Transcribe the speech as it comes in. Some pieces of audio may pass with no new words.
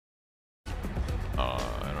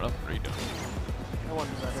I don't know. What are you doing? I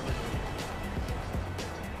wonder that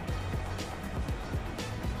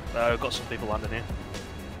ever. I've got some people landing here.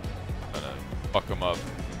 I'm gonna fuck them up.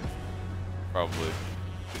 Probably.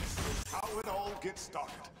 How it all gets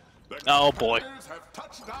started. Oh boy.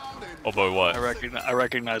 Oh boy, what? I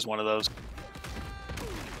recognize one of those.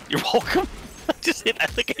 You're welcome. I just hit. I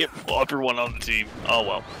think I hit everyone on the team. Oh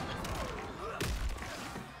well.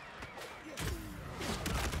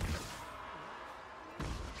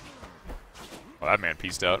 Oh, that man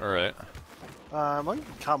pieced out. All right. One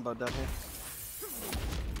combo down here.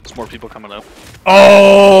 There's more people coming up.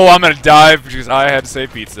 Oh, I'm gonna dive because I had to say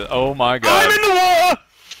pizza. Oh my god. I'm in the water.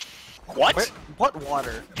 What? Where, what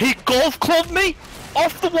water? He golf clubbed me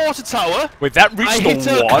off the water tower. Wait, that reached I the hit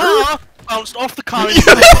a water? car, bounced off the car. You hit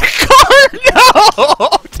a car? No!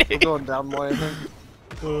 We're going down more, I think.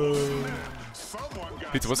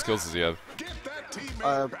 Pizza, what skills does he have?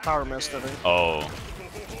 Power mist, I think. Oh.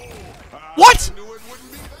 What?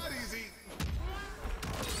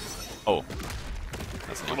 Oh.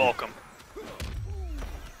 That's You're welcome.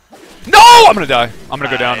 No! I'm gonna die. I'm gonna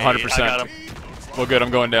go down 100%. I got him. Well, good, I'm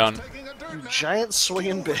going down. You giant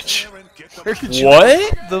swinging bitch. Where did you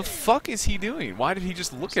What the fuck is he doing? Why did he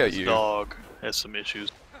just look at This you? dog has some issues.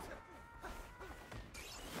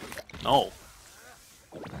 No.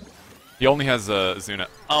 He only has Zuna.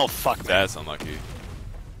 Oh fuck that. That's unlucky.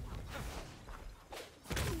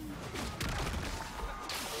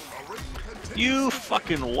 You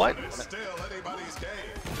fucking what?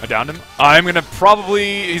 I downed him. I'm gonna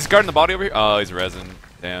probably. He's guarding the body over here. Oh, he's resin.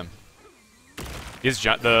 Damn. He's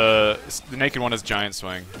the naked one has giant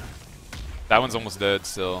swing. That one's almost dead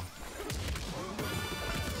still.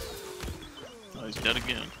 Oh, he's dead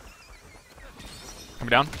again.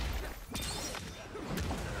 Coming down.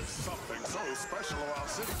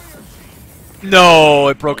 No,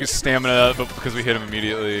 it broke his stamina, but because we hit him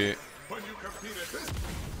immediately.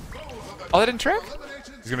 Oh, that didn't track?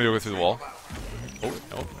 He's gonna go through the wall. Oh,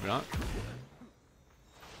 no, maybe not.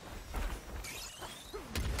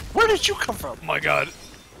 Where did you come from? Oh my god.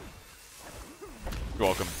 You're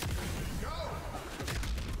welcome.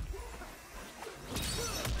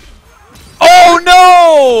 Oh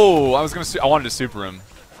no! I was gonna. I wanted to super him.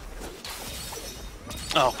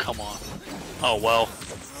 Oh come on. Oh well.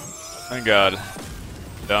 Thank God.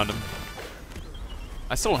 Downed him.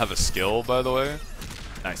 I still don't have a skill, by the way.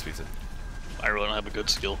 Nice pizza. I really don't have a good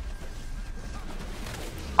skill.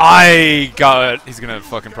 I got it. He's gonna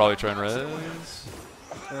fucking probably try and res.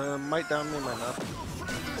 Might down me, might not.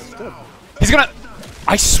 Good. He's gonna.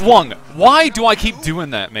 I swung. Why do I keep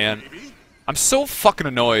doing that, man? I'm so fucking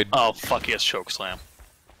annoyed. Oh fuck yes, choke slam.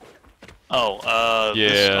 Oh,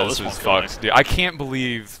 Yeah, this this one's is fucked. Dude, I can't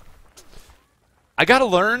believe. I gotta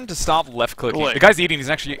learn to stop left clicking. Wait. The guy's eating. He's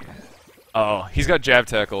actually. Oh, he's got jab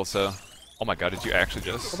tackle. So. Oh my god, did you actually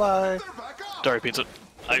just? Bye. Sorry, pizza.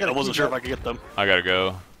 I wasn't sure if I could get them. I gotta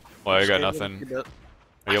go. Well, I got nothing. Are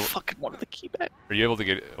I you, able, fucking wanted the key back. are you able to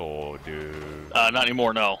get? Oh, dude. Not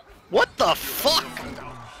anymore. No. What the fuck?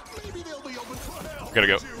 Gotta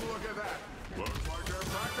go.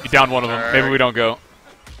 You downed one of them. Maybe we don't go.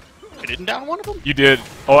 I didn't down one of them? You did.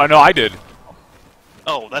 Oh, I know I did.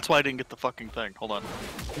 Oh, that's why I didn't get the fucking thing. Hold on.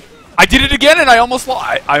 I did it again, and I almost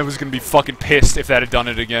lost. I was gonna be fucking pissed if that had done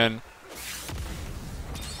it again.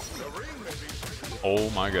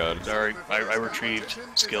 Oh my god. Sorry, I retrieved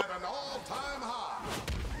skill.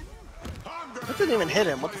 That didn't even hit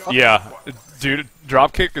him. What the fuck? Yeah, dude,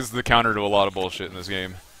 dropkick is the counter to a lot of bullshit in this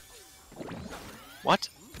game. What?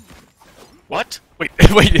 What? Wait,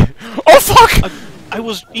 wait. Oh fuck! I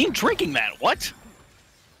was drinking that. What?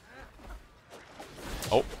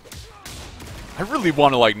 Oh. I really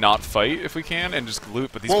want to like not fight if we can and just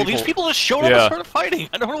loot, but These people just showed up and started fighting.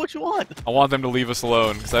 I don't know what you want. I want them to leave us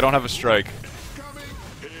alone because I don't have a strike.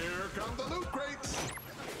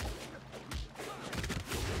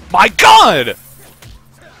 My god!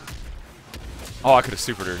 Oh, I could have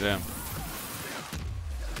supered her, damn.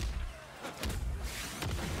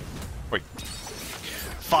 Wait.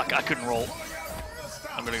 Fuck, I couldn't roll.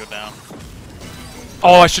 I'm gonna go down.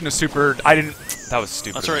 Oh, I shouldn't have supered. I didn't. That was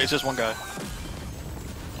stupid. That's alright, it's just one guy.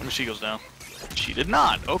 When she goes down. She did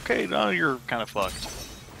not. Okay, now you're kind of fucked.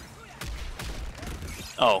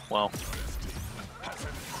 Oh, well.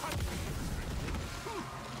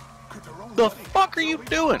 The fuck are you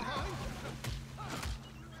doing?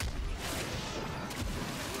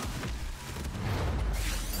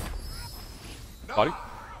 Body?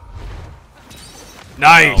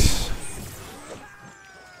 Nice!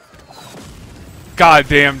 God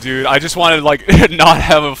damn, dude. I just wanted to, like, not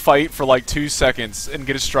have a fight for, like, 2 seconds and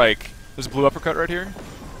get a strike. There's a blue uppercut right here.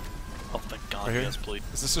 Oh, thank God. Right here? Yes, please.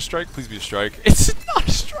 Is this a strike? Please be a strike. It's not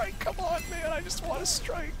a strike. Come on, man. I just want a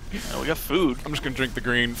strike. No, we got food. I'm just gonna drink the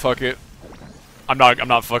green. Fuck it. I'm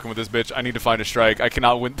not fucking with this bitch. I need to find a strike. I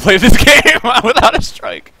cannot play this game without a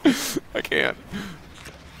strike. I can't.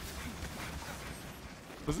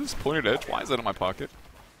 Was this pointed edge? Why is that in my pocket?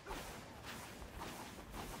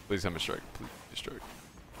 Please have a strike. Please be a strike.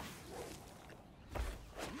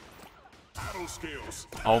 Battle skills.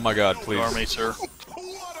 Oh my God, please. Army, sir.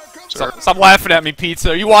 Stop laughing at me,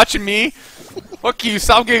 Pizza. Are you watching me? Fuck you.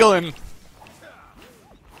 Stop giggling.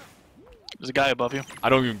 There's a guy above you. I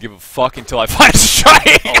don't even give a fuck until I find a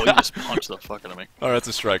strike. Oh, he just punched the fuck out of me. Alright, that's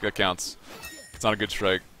a strike. That counts. It's not a good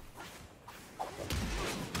strike.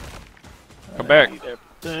 Come back.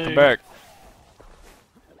 Come back.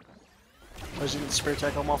 Was you gonna spear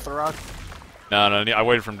tackle him off the rock? No, I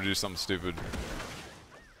waited for him to do something stupid.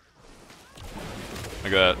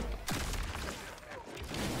 Look at that.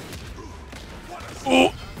 Ooh!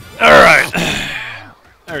 Alright!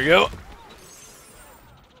 There we go.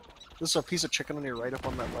 This is a piece of chicken on your right up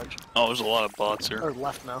on that ledge. Oh, there's a lot of bots here. Or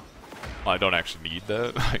left now. I don't actually need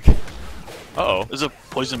that. Like, uh-oh. There's a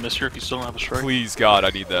poison mist here if you still don't have a strike. Please, God, I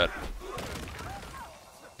need that.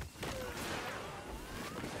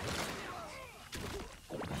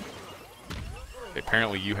 Okay,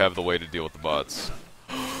 apparently you have the way to deal with the bots.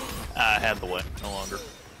 I had the way. No longer.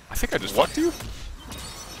 I think I just fucked you?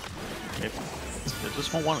 Maybe. I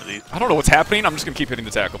just want one of these. I don't know what's happening. I'm just gonna keep hitting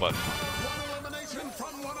the tackle button. One elimination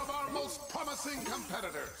from one of our most promising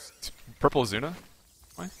competitors. Purple Azuna?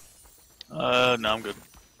 Why? No, I'm good.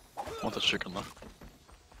 I want the chicken though.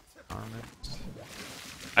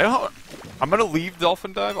 I don't. I'm gonna leave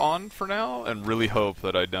Dolphin Dive on for now and really hope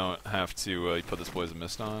that I don't have to put this poison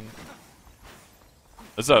mist on.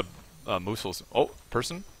 There's a Moosel's. Oh,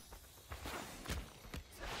 person.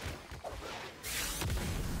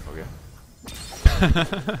 Okay.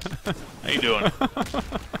 How you doing? Up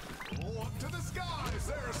to the skies,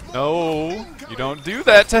 there's No, you don't do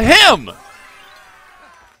that to him.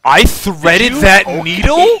 I threaded that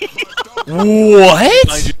needle.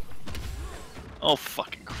 What? Oh,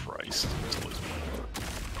 fucking Christ.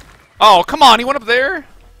 Oh, come on, he went up there?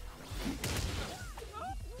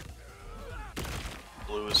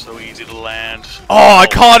 Blue is so easy to land. Oh, I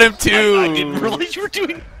caught him too! I didn't realize you were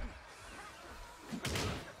doing.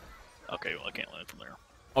 Okay, well, I can't land from there.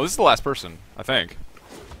 Oh, this is the last person, I think.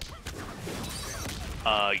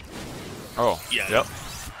 Oh, Yeah. yep.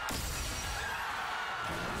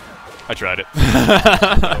 I tried it.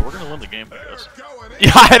 We're gonna win the game, I guess.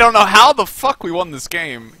 Yeah, I don't know how the fuck we won this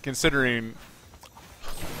game, considering...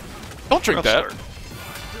 Don't drink that. Rough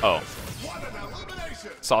start. Oh.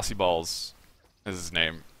 Saucy Balls is his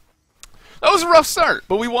name. That was a rough start,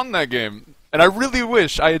 but we won that game. And I really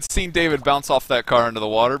wish I had seen David bounce off that car into the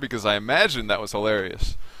water, because I imagine that was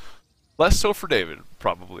hilarious. Less so for David,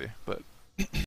 probably, but...